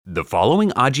The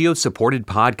following audio-supported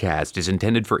podcast is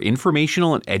intended for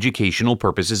informational and educational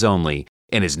purposes only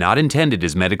and is not intended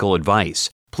as medical advice.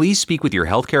 Please speak with your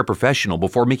healthcare professional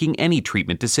before making any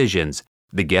treatment decisions.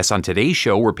 The guests on today's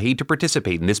show were paid to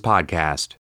participate in this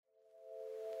podcast.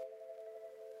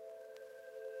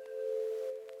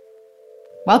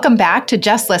 Welcome back to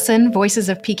Just Listen, Voices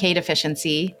of PK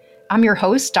Deficiency. I'm your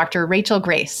host, Dr. Rachel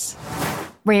Grace.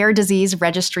 Rare disease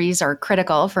registries are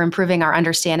critical for improving our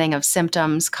understanding of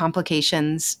symptoms,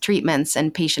 complications, treatments,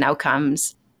 and patient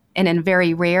outcomes. And in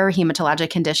very rare hematologic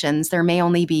conditions, there may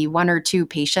only be one or two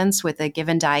patients with a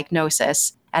given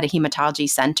diagnosis at a hematology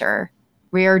center.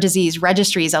 Rare disease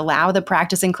registries allow the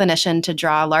practicing clinician to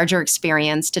draw larger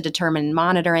experience to determine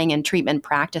monitoring and treatment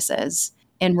practices.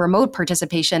 And remote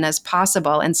participation is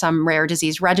possible in some rare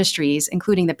disease registries,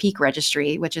 including the PEAK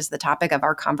registry, which is the topic of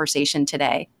our conversation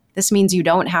today. This means you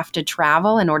don't have to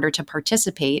travel in order to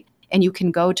participate, and you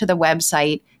can go to the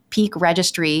website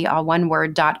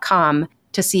peakregistry.com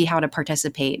to see how to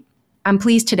participate. I'm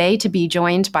pleased today to be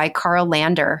joined by Carl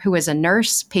Lander, who is a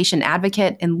nurse, patient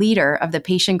advocate, and leader of the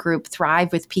patient group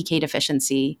Thrive with PK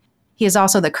Deficiency. He is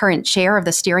also the current chair of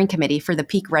the steering committee for the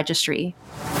PEAK registry.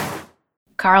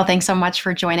 Carl, thanks so much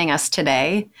for joining us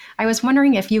today. I was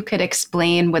wondering if you could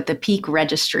explain what the PEAK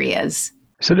registry is.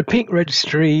 So the PEAK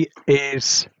registry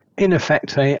is, in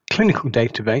effect, a clinical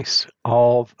database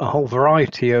of a whole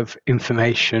variety of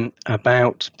information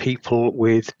about people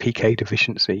with PK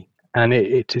deficiency. And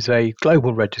it is a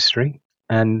global registry.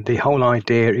 And the whole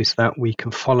idea is that we can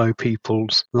follow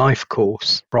people's life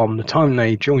course from the time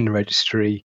they join the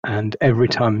registry and every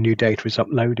time new data is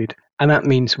uploaded. And that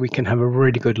means we can have a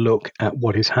really good look at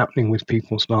what is happening with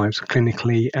people's lives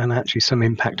clinically and actually some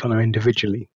impact on them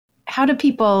individually. How do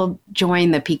people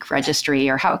join the PEAK registry,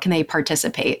 or how can they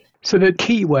participate? So the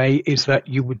key way is that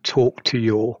you would talk to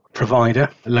your provider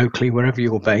locally, wherever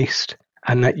you're based,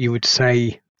 and that you would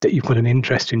say that you've got an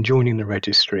interest in joining the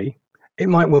registry. It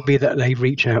might well be that they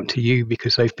reach out to you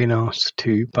because they've been asked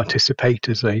to participate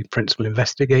as a principal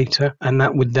investigator, and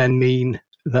that would then mean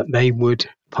that they would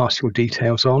pass your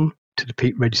details on to the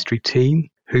PEAK registry team,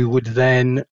 who would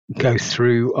then go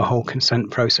through a whole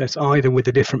consent process, either with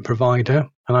a different provider,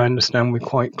 and I understand we're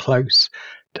quite close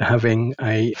to having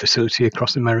a facility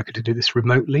across America to do this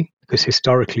remotely, because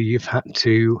historically you've had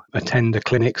to attend a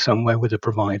clinic somewhere with a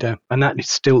provider, and that is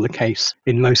still the case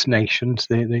in most nations.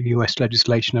 The US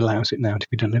legislation allows it now to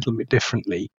be done a little bit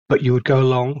differently, but you would go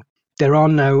along. There are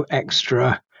no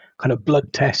extra kind of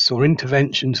blood tests or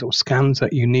interventions or scans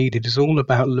that you need. It is all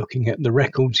about looking at the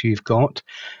records you've got.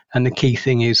 And the key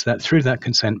thing is that through that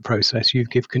consent process, you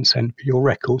give consent for your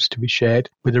records to be shared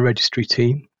with the registry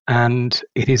team. And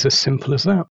it is as simple as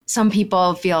that. Some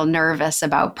people feel nervous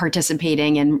about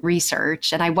participating in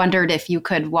research. And I wondered if you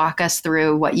could walk us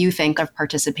through what you think of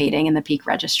participating in the PEAK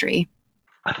registry.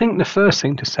 I think the first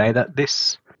thing to say that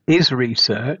this is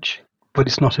research, but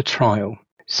it's not a trial.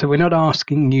 So we're not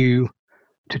asking you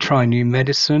to try a new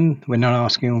medicine. We're not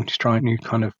asking you to try a new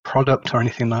kind of product or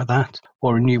anything like that,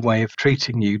 or a new way of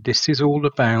treating you. This is all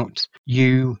about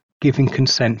you giving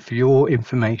consent for your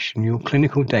information, your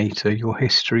clinical data, your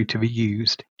history to be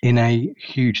used in a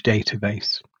huge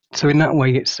database. So in that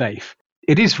way, it's safe.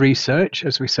 It is research,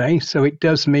 as we say, so it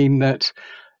does mean that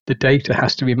the data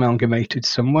has to be amalgamated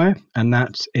somewhere, and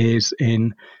that is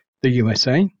in the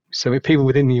USA. So if people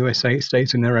within the USA, it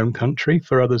stays in their own country.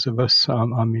 For others of us,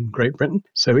 I'm in Great Britain.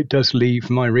 So it does leave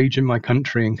my region, my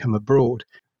country, and come abroad.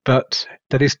 But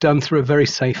that is done through a very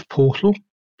safe portal.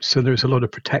 So there's a lot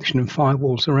of protection and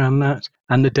firewalls around that.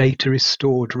 And the data is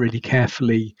stored really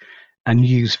carefully and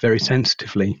used very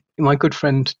sensitively. My good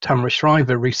friend Tamara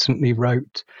Shriver recently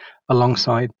wrote,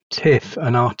 alongside Tiff,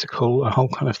 an article, a whole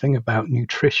kind of thing about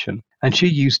nutrition. And she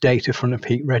used data from the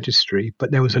PEAK registry,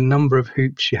 but there was a number of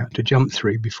hoops she had to jump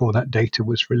through before that data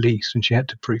was released, and she had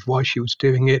to prove why she was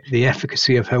doing it, the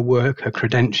efficacy of her work, her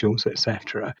credentials,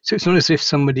 etc. So it's not as if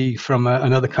somebody from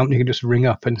another company can just ring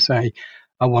up and say,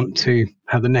 I want to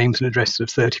have the names and addresses of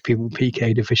 30 people with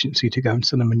PK deficiency to go and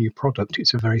send them a new product.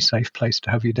 It's a very safe place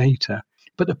to have your data.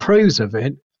 But the pros of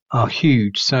it are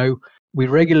huge. So we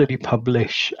regularly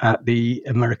publish at the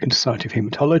American Society of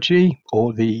Hematology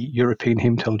or the European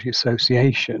Hematology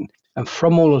Association. And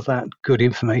from all of that good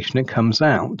information that comes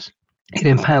out, it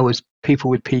empowers people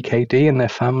with PKD and their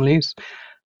families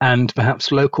and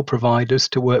perhaps local providers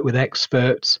to work with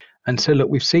experts and say, look,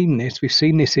 we've seen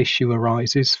this issue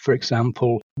arises. For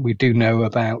example, we do know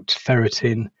about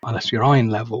ferritin, unless your iron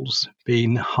levels,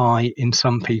 being high in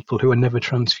some people who are never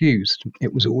transfused.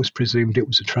 It was always presumed it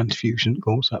was a transfusion that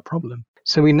caused that problem.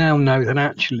 So we now know that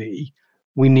actually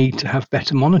we need to have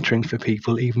better monitoring for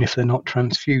people, even if they're not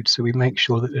transfused, so we make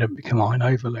sure that they don't become iron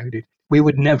overloaded. We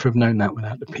would never have known that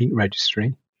without the peak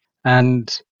registry. And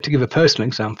to give a personal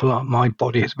example, my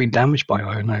body has been damaged by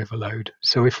iron overload.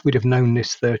 So if we'd have known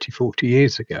this 30, 40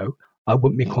 years ago, I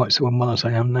wouldn't be quite so unwell as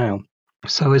I am now.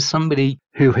 So as somebody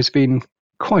who has been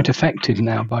quite affected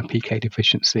now by PK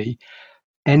deficiency,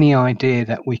 any idea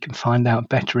that we can find out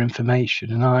better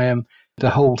information, and the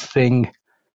whole thing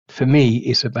for me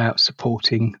is about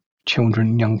supporting children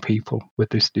and young people with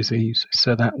this disease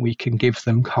so that we can give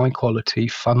them high quality,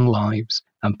 fun lives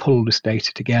and pull this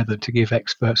data together to give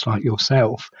experts like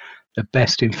yourself the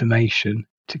best information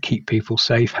to keep people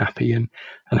safe, happy, and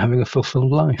having a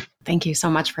fulfilled life. Thank you so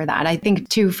much for that. I think,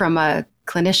 too, from a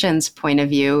clinician's point of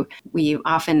view, we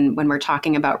often, when we're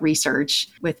talking about research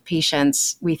with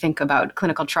patients, we think about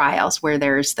clinical trials where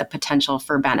there's the potential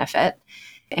for benefit.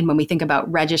 And when we think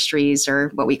about registries or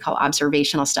what we call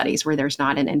observational studies where there's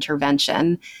not an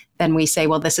intervention, then we say,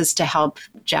 well, this is to help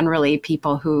generally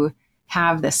people who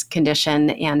have this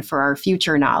condition and for our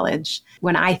future knowledge.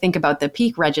 When I think about the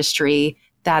peak registry,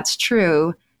 that's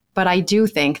true. But I do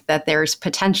think that there's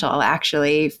potential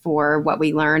actually for what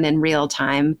we learn in real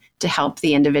time to help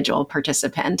the individual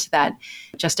participant. That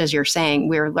just as you're saying,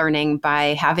 we're learning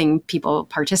by having people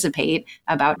participate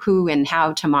about who and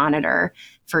how to monitor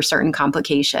for certain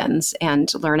complications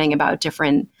and learning about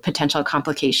different potential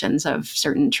complications of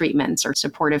certain treatments or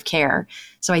supportive care.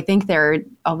 So I think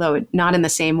although not in the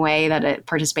same way that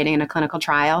participating in a clinical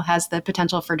trial has the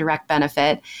potential for direct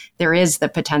benefit, there is the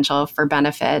potential for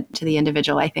benefit to the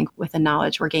individual, I think, with the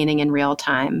knowledge we're gaining in real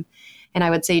time. And I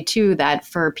would say, too, that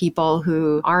for people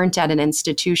who aren't at an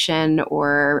institution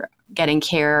or getting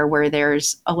care where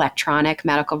there's electronic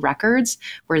medical records,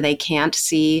 where they can't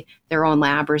see their own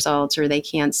lab results or they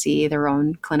can't see their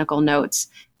own clinical notes,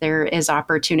 there is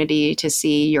opportunity to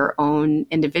see your own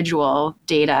individual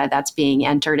data that's being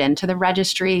entered into the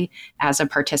registry as a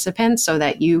participant so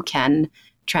that you can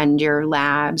trend your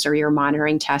labs or your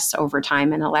monitoring tests over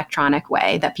time in an electronic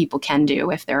way that people can do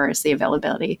if there is the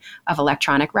availability of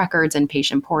electronic records and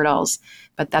patient portals.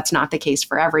 But that's not the case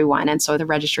for everyone. And so the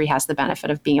registry has the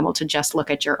benefit of being able to just look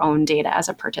at your own data as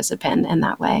a participant in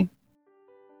that way.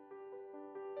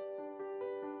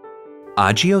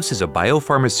 Agios is a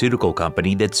biopharmaceutical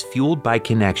company that's fueled by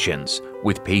connections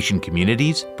with patient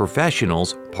communities,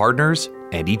 professionals, partners,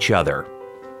 and each other.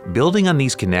 Building on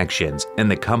these connections and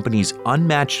the company's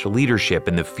unmatched leadership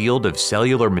in the field of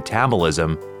cellular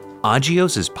metabolism,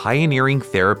 Agios is pioneering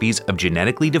therapies of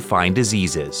genetically defined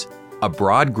diseases, a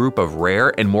broad group of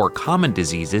rare and more common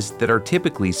diseases that are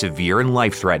typically severe and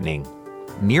life-threatening.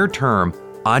 Near term,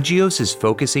 Agios is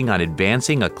focusing on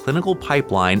advancing a clinical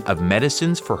pipeline of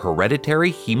medicines for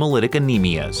hereditary hemolytic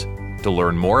anemias. To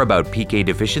learn more about PK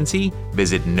deficiency,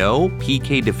 visit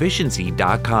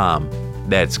knowpkdeficiency.com.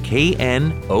 That's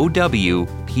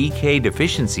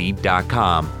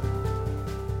knowpkdeficiency.com.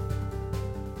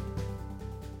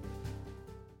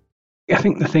 I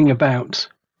think the thing about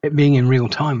it being in real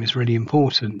time is really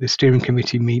important. The steering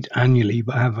committee meet annually,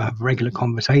 but have regular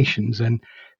conversations, and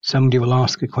somebody will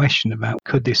ask a question about,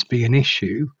 could this be an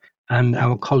issue? And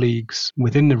our colleagues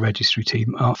within the registry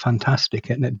team are fantastic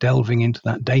at delving into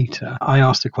that data. I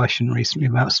asked a question recently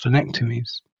about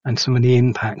splenectomies and some of the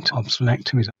impact of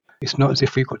splenectomies. It's not as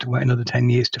if we've got to wait another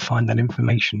 10 years to find that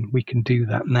information. We can do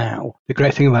that now. The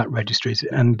great thing about registries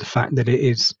and the fact that it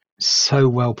is so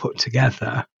well put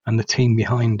together and the team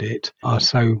behind it are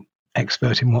so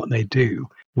expert in what they do,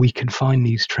 we can find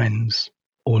these trends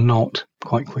or not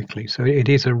quite quickly. So it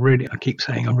is a really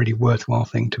worthwhile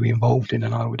thing to be involved in.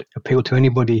 And I would appeal to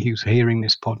anybody who's hearing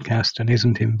this podcast and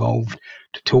isn't involved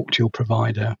to talk to your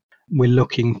provider. We're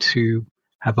looking to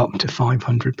have up to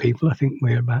 500 people. I think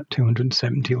we're about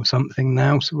 270 or something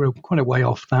now, so we're quite a way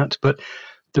off that. But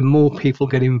the more people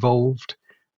get involved,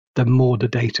 the more the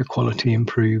data quality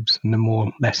improves and the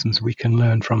more lessons we can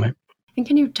learn from it. And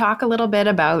can you talk a little bit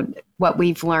about what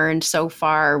we've learned so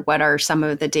far? What are some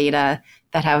of the data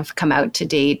that have come out to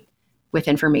date with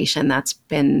information that's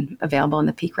been available in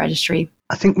the peak registry?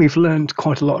 I think we've learned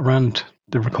quite a lot around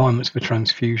the requirements for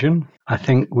transfusion. I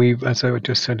think as I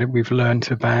just said, we've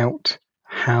learned about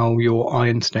how your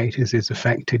iron status is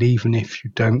affected even if you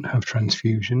don't have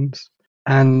transfusions.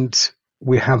 And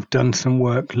we have done some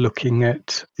work looking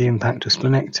at the impact of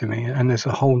splenectomy, and there's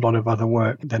a whole lot of other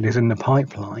work that is in the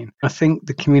pipeline. I think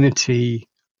the community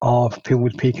of people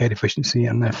with PK deficiency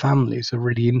and their families are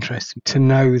really interested to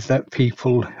know that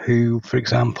people who, for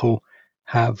example,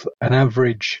 have an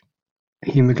average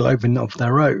hemoglobin of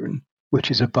their own, which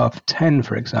is above 10,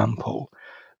 for example,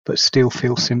 but still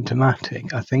feel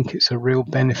symptomatic, I think it's a real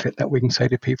benefit that we can say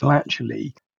to people,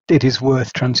 actually, it is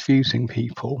worth transfusing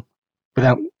people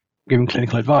without giving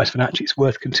clinical advice, but actually it's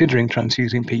worth considering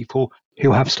transfusing people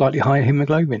who have slightly higher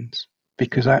hemoglobins,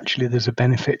 because actually there's a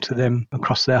benefit to them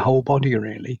across their whole body,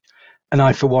 really. And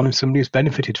I, for one, am somebody who's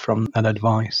benefited from that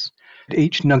advice.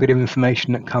 Each nugget of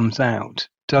information that comes out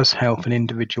does help an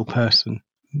individual person.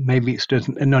 Maybe it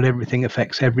doesn't, and not everything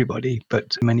affects everybody,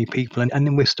 but many people. And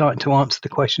then we're starting to answer the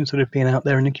questions that have been out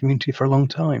there in the community for a long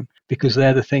time, because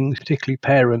they're the things, particularly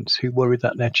parents who worry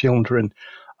that their children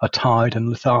are tired and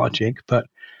lethargic, but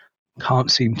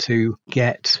can't seem to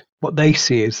get what they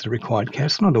see as the required care.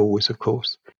 It's not always, of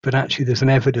course, but actually there's an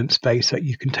evidence base that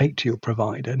you can take to your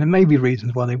provider. And there may be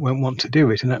reasons why they won't want to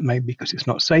do it, and that may be because it's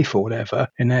not safe or whatever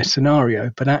in their scenario,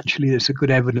 but actually there's a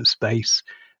good evidence base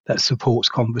that supports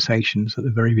conversations at the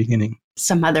very beginning.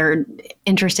 Some other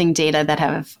interesting data that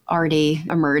have already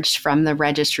emerged from the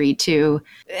registry too,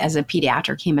 as a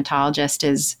pediatric hematologist,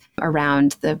 is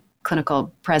around the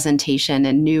clinical presentation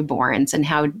in newborns and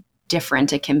how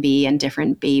different it can be in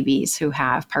different babies who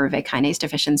have pyruvate kinase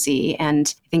deficiency.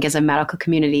 And I think as a medical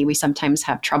community, we sometimes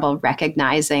have trouble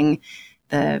recognizing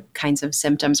the kinds of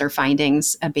symptoms or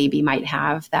findings a baby might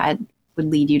have that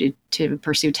would lead you to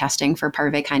pursue testing for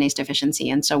pyruvate kinase deficiency.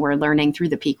 And so we're learning through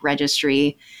the PEAK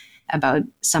registry about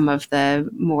some of the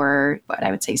more, what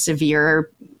I would say,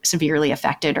 severely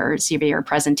affected or severe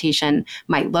presentation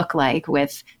might look like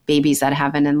with babies that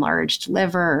have an enlarged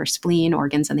liver or spleen,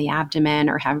 organs in the abdomen,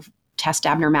 or have test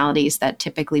abnormalities that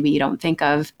typically we don't think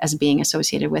of as being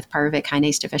associated with pyruvate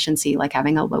kinase deficiency, like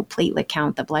having a low platelet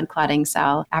count, the blood clotting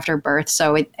cell after birth.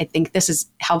 So I think this is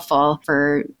helpful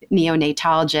for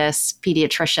neonatologists,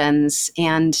 pediatricians,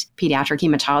 and pediatric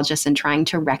hematologists in trying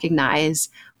to recognize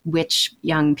which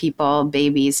young people,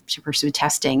 babies, to pursue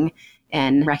testing,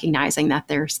 and recognizing that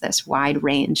there's this wide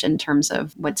range in terms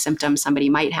of what symptoms somebody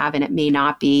might have, and it may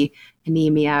not be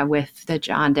anemia with the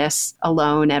jaundice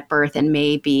alone at birth, and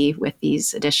may be with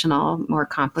these additional, more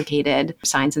complicated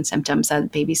signs and symptoms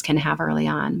that babies can have early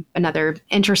on. Another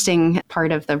interesting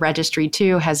part of the registry,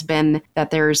 too, has been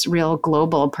that there's real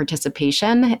global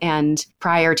participation. And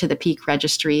prior to the PEAK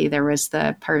registry, there was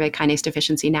the pyruvate kinase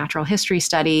deficiency natural history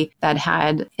study that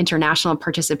had international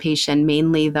participation,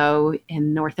 mainly, though,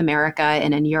 in North America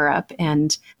and in Europe.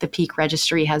 And the PEAK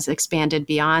registry has expanded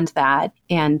beyond that.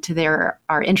 And there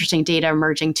are interesting data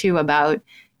emerging too about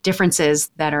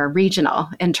differences that are regional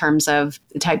in terms of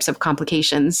the types of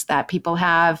complications that people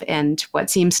have and what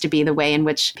seems to be the way in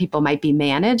which people might be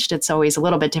managed. It's always a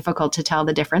little bit difficult to tell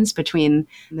the difference between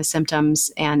the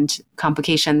symptoms and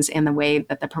complications and the way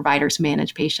that the providers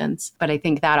manage patients. But I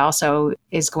think that also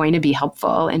is going to be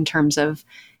helpful in terms of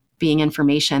being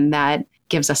information that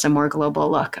gives us a more global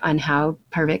look on how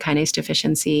pyruvate kinase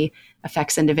deficiency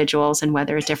affects individuals and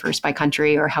whether it differs by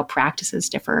country, or how practices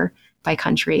differ by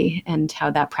country and how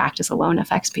that practice alone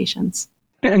affects patients.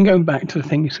 And going back to the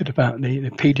thing you said about the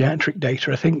pediatric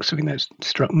data, I think something that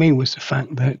struck me was the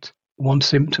fact that one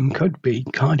symptom could be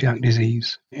cardiac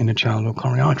disease in a child, or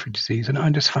coronary artery disease. And I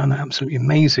just found that absolutely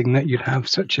amazing that you'd have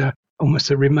such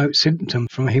almost a remote symptom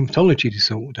from a hematology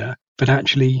disorder, but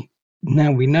actually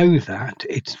now we know that,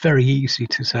 it's very easy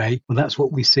to say, well, that's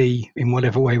what we see in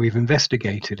whatever way we've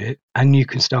investigated it. And you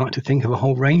can start to think of a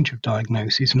whole range of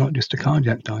diagnoses, not just a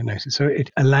cardiac diagnosis. So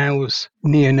it allows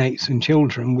neonates and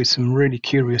children with some really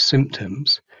curious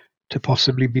symptoms to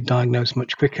possibly be diagnosed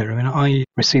much quicker. I mean, I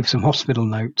received some hospital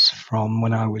notes from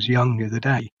when I was young the other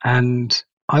day, and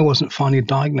I wasn't finally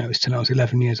diagnosed till I was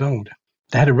 11 years old.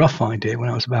 They had a rough idea when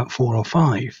I was about 4 or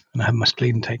 5, and I had my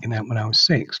spleen taken out when I was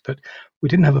 6, but we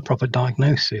didn't have a proper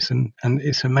diagnosis. And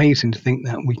it's amazing to think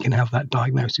that we can have that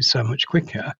diagnosis so much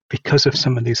quicker because of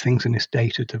some of these things in this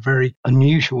data. The very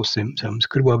unusual symptoms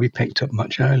could well be picked up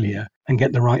much earlier and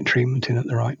get the right treatment in at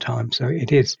the right time. So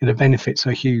the benefits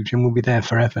are huge and will be there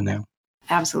forever now.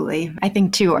 Absolutely. I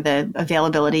think, too, the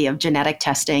availability of genetic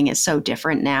testing is so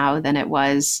different now than it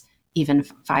was even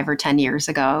 5 or 10 years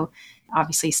ago.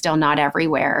 Obviously still not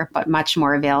everywhere, but much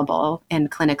more available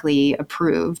and clinically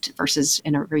approved versus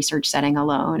in a research setting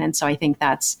alone. And so I think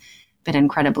that's been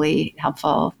incredibly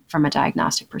helpful from a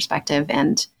diagnostic perspective,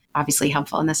 and obviously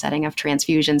helpful in the setting of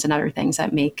transfusions and other things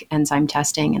that make enzyme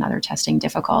testing and other testing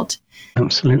difficult.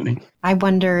 Absolutely. I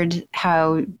wondered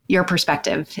how your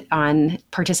perspective on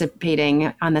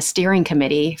participating on the steering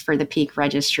committee for the PEAK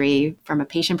registry from a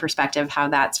patient perspective, how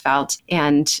that's felt.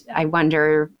 And I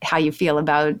wonder how you feel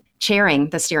about chairing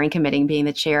the steering committee, being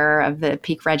the chair of the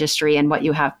PEAK registry, and what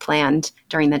you have planned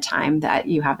during the time that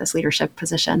you have this leadership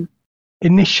position.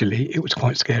 Initially, it was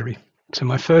quite scary. So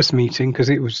my first meeting, because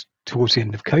it was towards the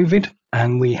end of COVID,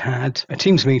 and we had a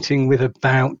Teams meeting with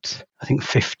about, I think,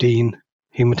 15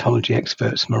 haematology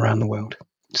experts from around the world.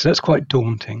 So that's quite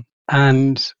daunting.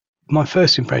 And my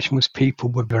first impression was people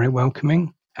were very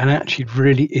welcoming and actually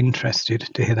really interested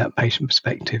to hear that patient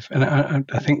perspective. And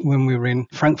I think when we were in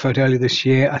Frankfurt earlier this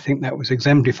year, I think that was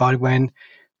exemplified when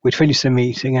we'd finished the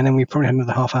meeting and then we probably had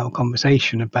another half-hour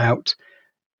conversation about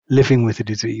living with the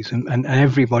disease, and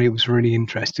everybody was really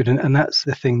interested. And that's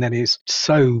the thing that is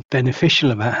so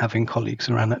beneficial about having colleagues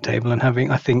around that table and having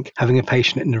a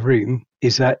patient in the room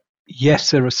is that,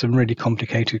 yes, there are some really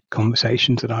complicated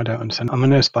conversations that I don't understand. I'm a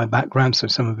nurse by background, so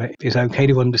some of it is okay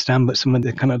to understand, but some of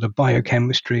the kind of the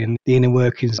biochemistry and the inner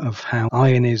workings of how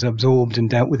iron is absorbed and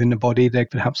dealt with in the body, they're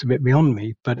perhaps a bit beyond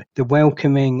me. But the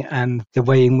welcoming and the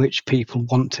way in which people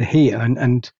want to hear,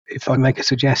 and if I make a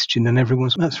suggestion and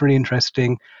everyone's, that's really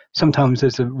interesting. Sometimes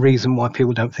there's a reason why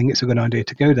people don't think it's a good idea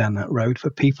to go down that road,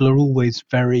 but people are always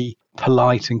very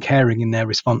polite and caring in their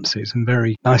responses and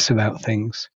very nice about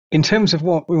things. In terms of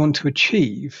what we want to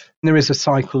achieve, there is a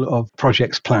cycle of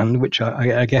projects planned, which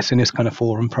I guess in this kind of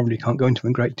forum probably can't go into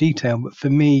in great detail. But for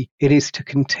me, it is to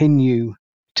continue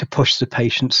to push the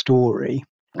patient story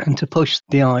and to push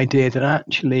the idea that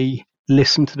actually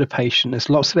listen to the patient. There's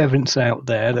lots of evidence out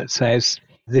there that says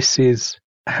this is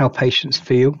how patients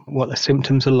feel, what the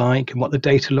symptoms are like, and what the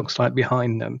data looks like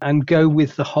behind them, and go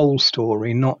with the whole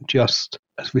story, not just,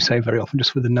 as we say very often,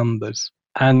 just with the numbers.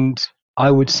 And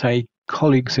I would say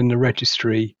colleagues in the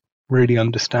registry really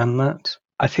understand that.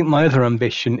 I think my other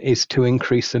ambition is to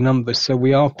increase the numbers. So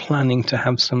we are planning to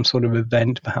have some sort of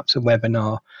event, perhaps a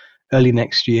webinar, early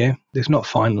next year. It's not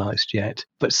finalised yet,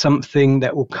 but something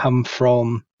that will come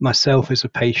from myself as a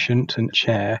patient and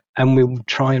chair, and we'll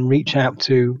try and reach out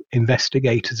to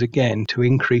investigators again to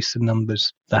increase the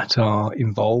numbers that are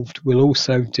involved. We'll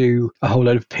also do a whole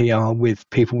load of PR with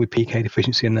people with PK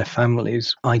deficiency and their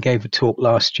families. I gave a talk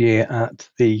last year at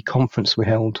the conference we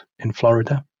held in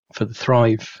Florida for the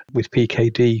Thrive with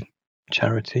PKD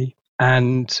charity,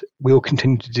 and we'll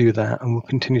continue to do that, and we'll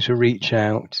continue to reach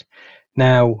out.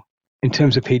 Now, in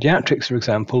terms of pediatrics, for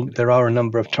example, there are a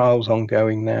number of trials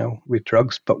ongoing now with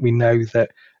drugs, but we know that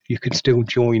you can still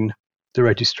join the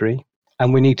registry.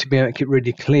 And we need to make it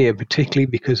really clear, particularly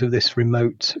because of this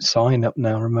remote sign-up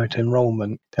now, remote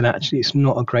enrollment, that actually it's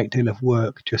not a great deal of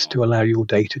work just to allow your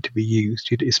data to be used.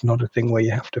 It's not a thing where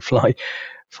you have to fly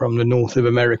from the north of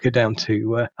America down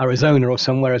to Arizona or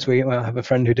somewhere, as we have a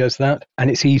friend who does that.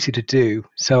 And it's easy to do.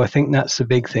 So I think that's the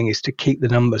big thing, is to keep the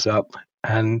numbers up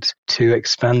and to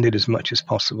expand it as much as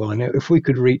possible. And if we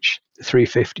could reach the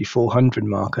 350, 400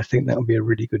 mark, I think that would be a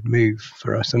really good move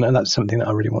for us. And that's something that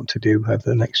I really want to do over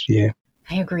the next year.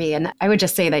 I agree. And I would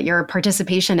just say that your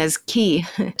participation is key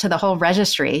to the whole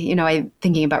registry. You know, I'm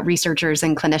thinking about researchers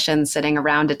and clinicians sitting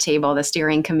around a table, the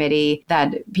steering committee,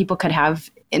 that people could have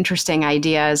interesting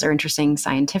ideas or interesting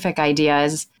scientific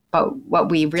ideas. But what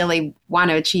we really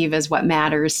want to achieve is what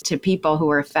matters to people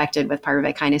who are affected with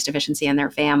pyruvate kinase deficiency and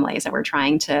their families, that we're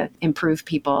trying to improve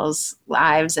people's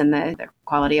lives and their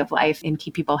quality of life and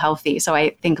keep people healthy. So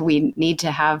I think we need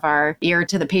to have our ear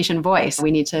to the patient voice.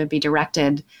 We need to be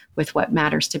directed with what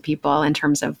matters to people in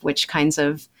terms of which kinds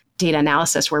of data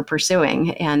analysis we're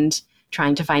pursuing, and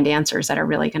trying to find answers that are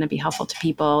really going to be helpful to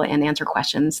people and answer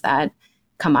questions that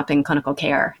come up in clinical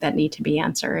care that need to be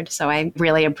answered. So I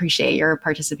really appreciate your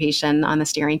participation on the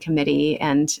steering committee,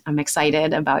 and I'm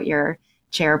excited about your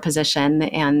chair position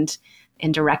and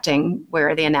in directing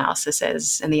where the analysis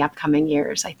is in the upcoming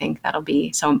years. I think that'll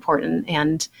be so important,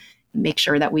 and make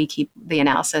sure that we keep the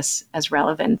analysis as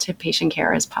relevant to patient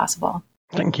care as possible.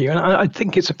 Thank you. And I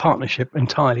think it's a partnership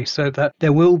entirely, so that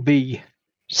there will be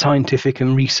scientific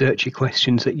and researchy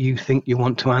questions that you think you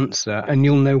want to answer, and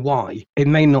you'll know why. It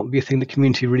may not be a thing the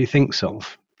community really thinks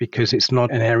of, because it's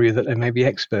not an area that they may be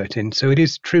expert in. So it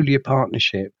is truly a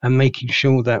partnership, and making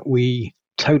sure that we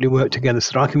totally work together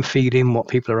so that I can feed in what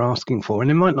people are asking for. And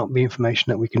it might not be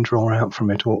information that we can draw out from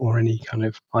it, or any kind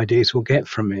of ideas we'll get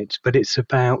from it, but it's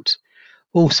about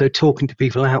also talking to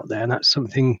people out there. And that's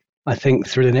something I think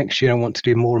through the next year I want to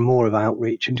do more and more of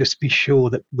outreach, and just be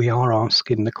sure that we are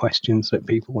asking the questions that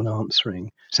people want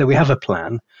answering. So we have a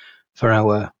plan for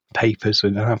our papers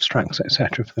and abstracts,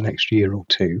 etc., for the next year or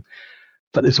two.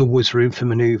 But there's always room for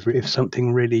manoeuvre. If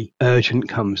something really urgent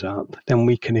comes up, then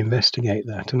we can investigate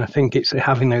that. And I think it's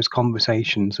having those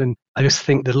conversations. And I just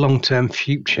think the long-term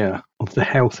future of the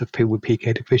health of people with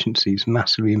PK deficiencies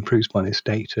massively improves by this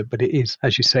data. But it is,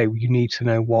 as you say, you need to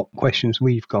know what questions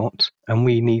we've got, and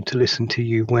we need to listen to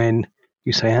you when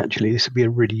you say, actually, this would be a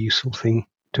really useful thing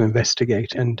to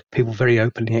investigate. And people very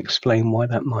openly explain why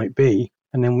that might be.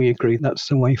 And then we agree that's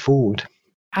the way forward.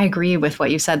 I agree with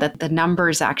what you said, that the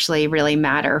numbers actually really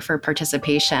matter for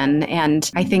participation.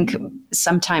 And I think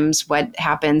sometimes what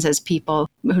happens is people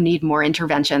who need more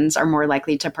interventions are more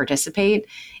likely to participate.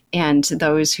 And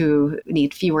those who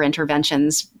need fewer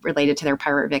interventions related to their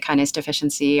pyruvate kinase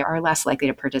deficiency are less likely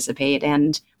to participate.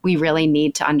 And we really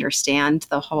need to understand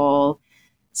the whole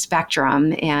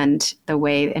spectrum and the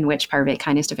way in which pyruvate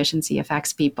kinase deficiency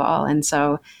affects people. And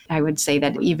so I would say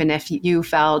that even if you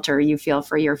felt or you feel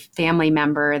for your family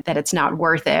member that it's not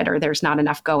worth it, or there's not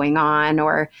enough going on,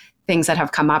 or things that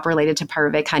have come up related to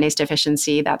pyruvate kinase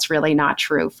deficiency, that's really not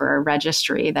true for a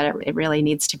registry, that it really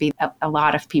needs to be a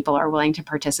lot of people are willing to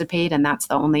participate. And that's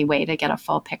the only way to get a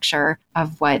full picture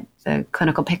of what the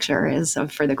clinical picture is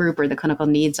for the group, or the clinical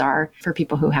needs are for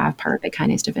people who have pyruvate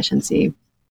kinase deficiency.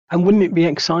 And wouldn't it be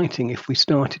exciting if we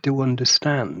started to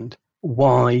understand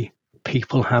why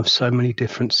people have so many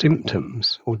different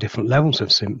symptoms or different levels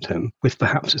of symptom with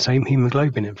perhaps the same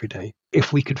hemoglobin every day?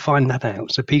 If we could find that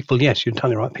out. So people, yes, you're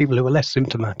entirely right, people who are less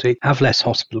symptomatic, have less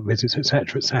hospital visits,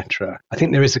 etc., etc. I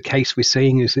think there is a case we're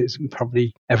seeing is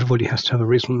probably everybody has to have a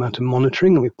reasonable amount of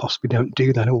monitoring, and we possibly don't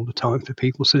do that all the time for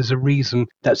people. So there's a reason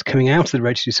that's coming out of the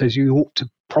registry says you ought to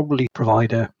probably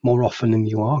provide her more often than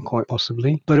you are, quite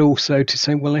possibly. But also to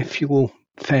say, well, if you're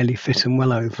fairly fit and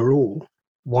well overall,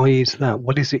 why is that?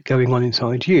 What is it going on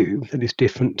inside you that is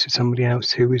different to somebody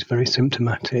else who is very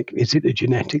symptomatic? Is it the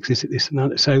genetics? Is it this and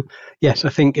that? So, yes, I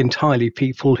think entirely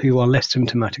people who are less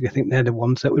symptomatic, I think they're the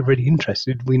ones that we're really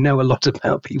interested. We know a lot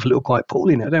about people who are quite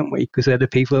poorly now, don't we? Because they're the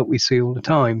people that we see all the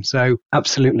time. So,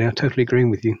 absolutely, I totally agree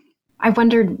with you. I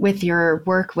wondered with your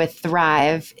work with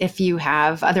Thrive, if you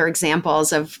have other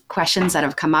examples of questions that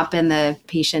have come up in the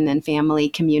patient and family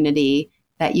community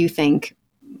that you think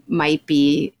might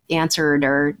be answered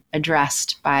or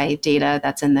addressed by data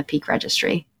that's in the PEAK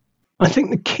registry. I think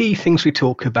the key things we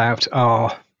talk about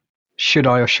are, should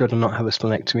I or should I not have a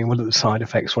splenectomy? What are the side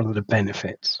effects? What are the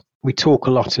benefits? We talk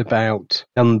a lot about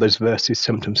numbers versus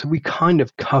symptoms. So we kind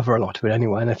of cover a lot of it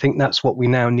anyway. And I think that's what we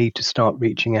now need to start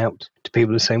reaching out to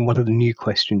people and saying, what are the new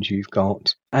questions you've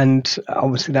got? And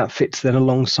obviously that fits then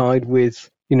alongside with,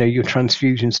 your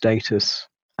transfusion status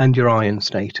and your iron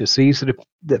status. These are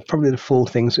probably the four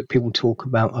things that people talk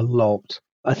about a lot.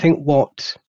 I think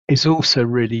what is also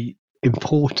really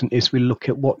important is we look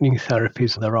at what new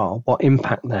therapies there are, what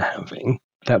impact they're having,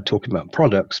 without talking about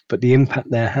products, but the impact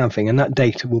they're having. And that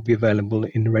data will be available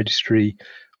in the registry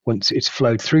once it's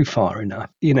flowed through far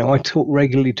enough. I talk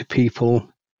regularly to people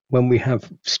when we have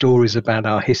stories about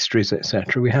our histories,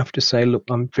 etc. We have to say, look,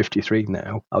 I'm 53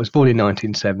 now. I was born in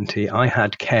 1970. I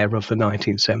had care of the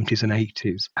 1970s and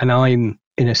 80s. And I'm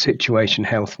in a situation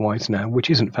health-wise now, which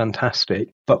isn't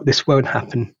fantastic, but this won't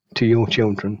happen to your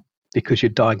children because your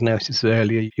diagnosis is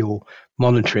earlier, your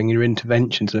monitoring, your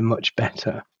interventions are much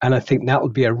better. And I think that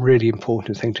would be a really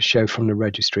important thing to show from the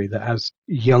registry, that as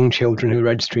young children who are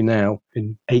registry now,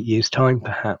 in 8 years' time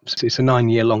perhaps, it's a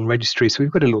 9-year-long registry, so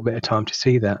we've got a little bit of time to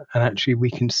see that. And actually we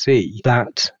can see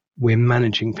that we're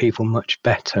managing people much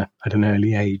better at an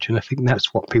early age. And I think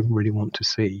that's what people really want to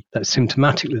see, that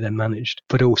symptomatically they're managed,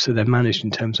 but also they're managed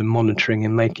in terms of monitoring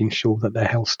and making sure that their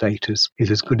health status is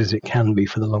as good as it can be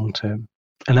for the long term.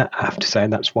 And I have to say,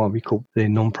 that's why we call the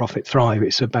non-profit Thrive.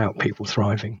 It's about people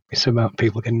thriving. It's about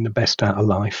people getting the best out of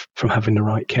life from having the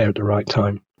right care at the right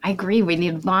time. I agree. We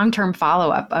need long-term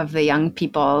follow-up of the young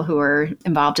people who are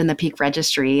involved in the PEAK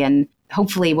registry. And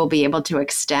hopefully we'll be able to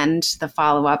extend the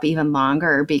follow-up even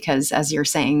longer because, as you're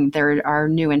saying, there are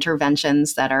new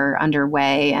interventions that are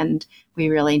underway, and we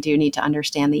really do need to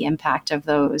understand the impact of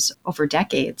those over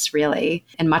decades, really,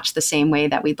 in much the same way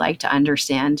that we'd like to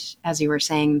understand, as you were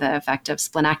saying, the effect of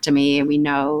splenectomy. We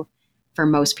know for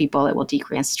most people it will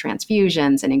decrease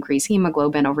transfusions and increase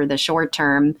hemoglobin over the short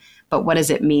term. But what does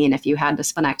it mean if you had a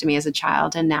splenectomy as a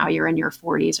child and now you're in your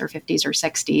 40s or 50s or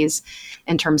 60s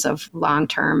in terms of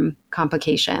long-term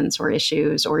complications or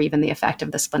issues, or even the effect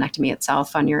of the splenectomy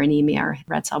itself on your anemia or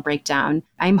red cell breakdown?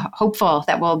 I'm hopeful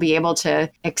that we'll be able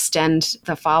to extend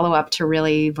the follow-up to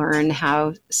really learn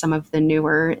how some of the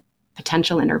newer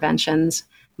potential interventions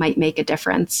might make a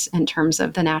difference in terms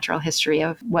of the natural history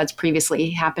of what's previously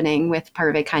happening with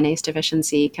pyruvate kinase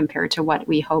deficiency compared to what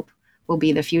we hope will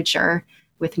be the future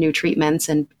with new treatments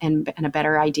and a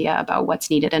better idea about what's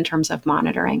needed in terms of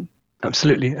monitoring.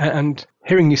 Absolutely. And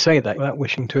hearing you say that, without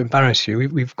wishing to embarrass you,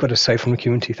 we've got to say from the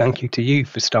community, thank you to you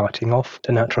for starting off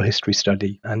the natural history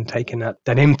study and taking that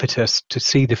impetus to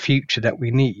see the future that we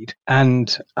need.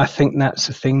 And I think that's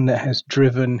the thing that has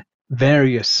driven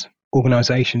various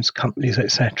organisations, companies,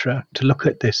 etc., to look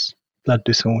at this blood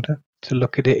disorder to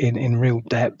look at it in real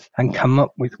depth and come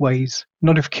up with ways,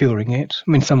 not of curing it,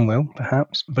 I mean, some will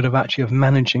perhaps, but of actually of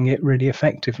managing it really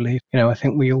effectively. I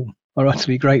think we all are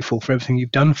utterly grateful for everything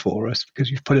you've done for us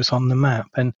because you've put us on the map.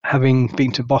 And having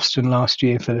been to Boston last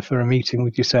year for a meeting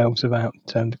with yourselves about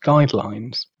the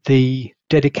guidelines, the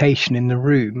dedication in the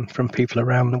room from people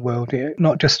around the world,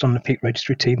 not just on the Peak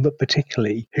Registry team, but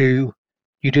particularly who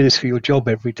you do this for your job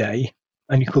every day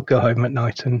and you could go home at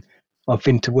night and I've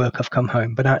been to work, I've come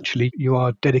home, but actually you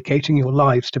are dedicating your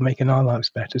lives to making our lives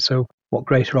better. So what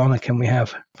greater honor can we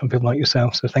have from people like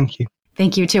yourself? So thank you.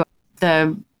 Thank you too.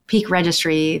 The Peak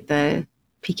Registry, the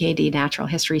PKD Natural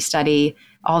History Study,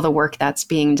 all the work that's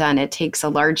being done, it takes a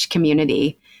large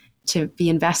community to be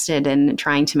invested in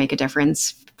trying to make a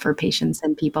difference for patients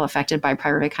and people affected by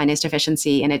pyruvate kinase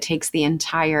deficiency. And it takes the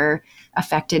entire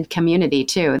affected community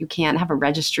too. You can't have a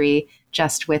registry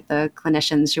just with the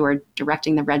clinicians who are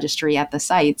directing the registry at the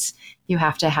sites. You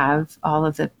have to have all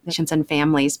of the patients and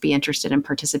families be interested in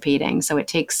participating. So it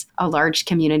takes a large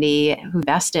community who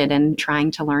invested in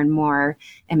trying to learn more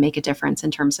and make a difference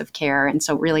in terms of care. And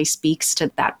so it really speaks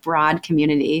to that broad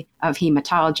community of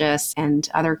hematologists and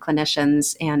other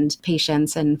clinicians and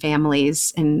patients and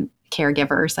families and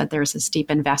caregivers that there's a steep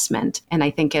investment. And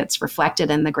I think it's reflected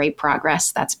in the great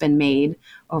progress that's been made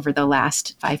over the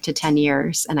last 5 to 10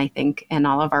 years. And I think in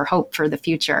all of our hope for the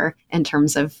future in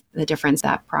terms of the difference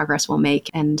that progress will make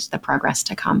and the progress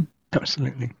to come.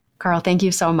 Absolutely. Carl, thank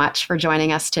you so much for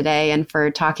joining us today and for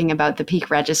talking about the Peak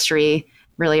Registry.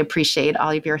 Really appreciate all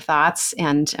of your thoughts,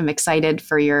 and I'm excited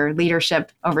for your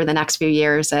leadership over the next few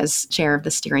years as chair of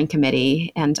the steering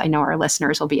committee. And I know our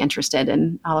listeners will be interested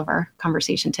in all of our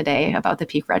conversation today about the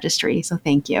Peak Registry. So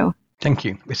thank you. Thank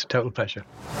you. It's a total pleasure.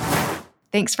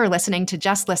 Thanks for listening to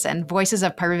Just Listen, Voices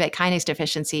of Pyruvate Kinase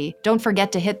Deficiency. Don't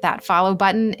forget to hit that follow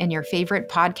button in your favorite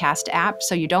podcast app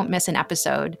so you don't miss an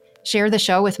episode. Share the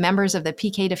show with members of the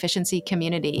PK deficiency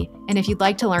community. And if you'd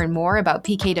like to learn more about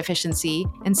PK deficiency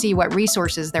and see what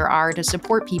resources there are to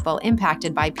support people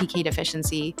impacted by PK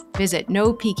deficiency, visit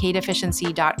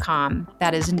knowpkdeficiency.com.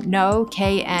 That is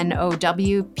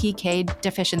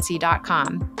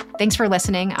knowpkdeficiency.com. Thanks for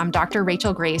listening. I'm Dr.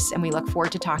 Rachel Grace, and we look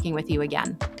forward to talking with you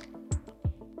again.